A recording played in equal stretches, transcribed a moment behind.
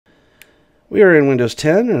We are in Windows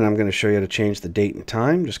 10, and I'm going to show you how to change the date and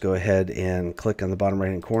time. Just go ahead and click on the bottom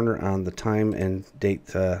right-hand corner on the time and date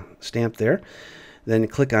stamp there. Then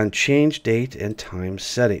click on Change Date and Time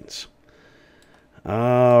Settings.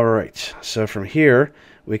 All right, so from here,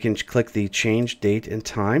 we can click the Change Date and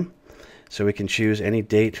Time. So we can choose any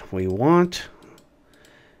date we want,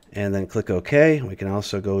 and then click OK. We can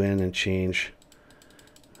also go in and change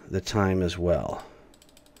the time as well.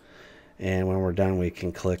 And when we're done, we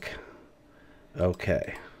can click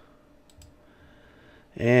OK.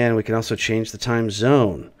 And we can also change the time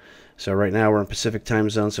zone. So right now we're in Pacific time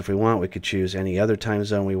zone, so if we want, we could choose any other time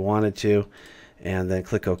zone we wanted to, and then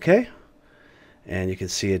click OK. And you can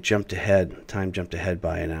see it jumped ahead, time jumped ahead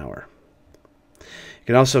by an hour. You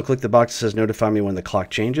can also click the box that says notify me when the clock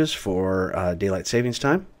changes for daylight savings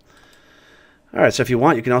time. All right, so if you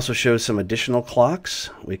want, you can also show some additional clocks.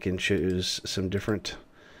 We can choose some different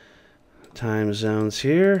time zones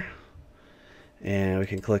here. And we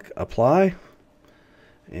can click apply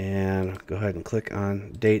and go ahead and click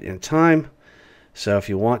on date and time. So if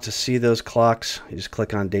you want to see those clocks, you just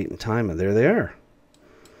click on date and time, and there they are.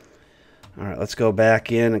 All right, let's go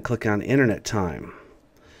back in and click on internet time.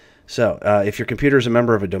 So if your computer is a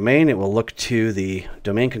member of a domain, it will look to the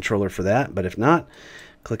domain controller for that. But if not,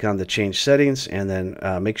 click on the change settings, and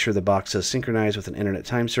then make sure the box says synchronize with an internet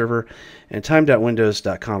time server. And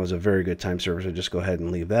time.windows.com is a very good time server, so just go ahead and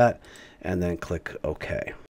leave that, and then click OK.